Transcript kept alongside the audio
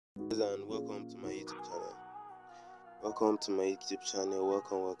And welcome to my YouTube channel. Welcome to my YouTube channel.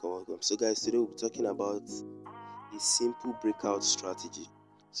 Welcome. So, guys, today we'll be talking about a simple breakout strategy.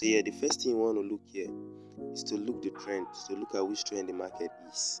 So, yeah, the first thing you want to look here is to look the trend, to look at which trend the market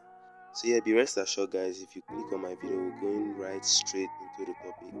is. So, yeah, be rest assured, guys, if you click on my video, we're going right straight into the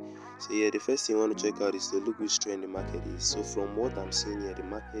topic. So, yeah, the first thing you want to check out is to look which trend the market is. So, from what I'm seeing here, the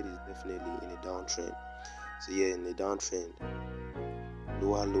market is definitely in a downtrend. So, yeah, in a downtrend,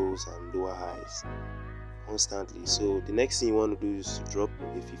 lower lows and lower highs constantly. So the next thing you want to do is to drop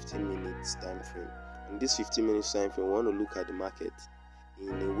a 15 minutes time frame. In this 15 minutes time frame, you want to look at the market in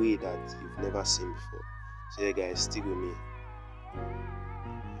a way that you've never seen before. So yeah, guys, stick with me.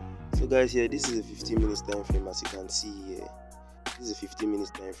 So guys, here, this is a 15 minutes time frame. As you can see here, this is a 15 minutes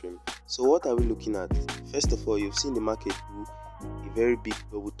time frame. So what are we looking at? First of all, you've seen the market do a very big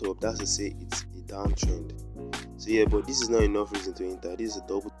double top. That's to say it's a downtrend. So yeah, but this is not enough reason to enter. This is a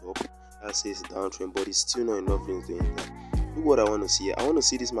double top. That says it's a downtrend, but it's still not enough reason to enter. Look what I want to see here. I want to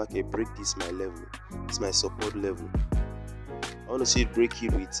see this market break this my level. It's my support level. I want to see it break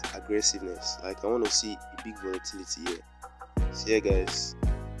it with aggressiveness. Like I want to see a big volatility here. So yeah, guys,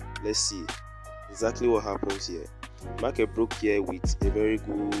 let's see exactly what happens here. Market broke here with a very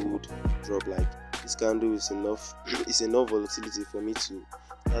good drop. Like this candle is enough. It's enough volatility for me to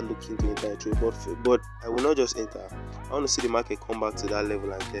start looking to enter a trade, but I will not just enter. I want to see the market come back to that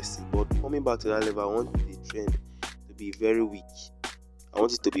level and test it. But coming back to that level, I want the trend to be very weak. I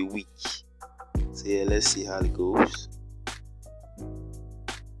want it to be weak. So yeah, let's see how it goes.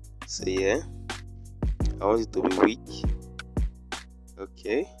 So yeah, I want it to be weak.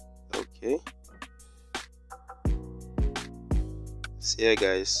 Okay. So yeah,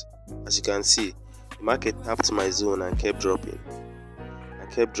 guys, as you can see, the market tapped my zone and kept dropping.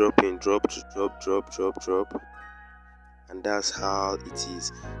 Drop, and that's how it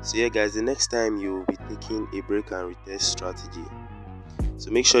is. So yeah, guys, the next time you'll be taking a break and retest strategy,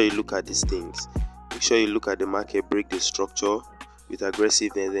 so make sure you look at these things. Make sure you look at the market break the structure with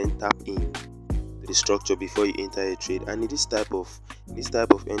aggressiveness, then tap in to the structure before you enter a trade. And in this type of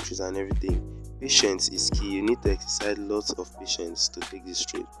entries and everything, patience is key. You need to exercise lots of patience to take this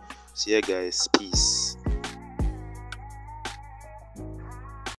trade. So yeah, guys, peace.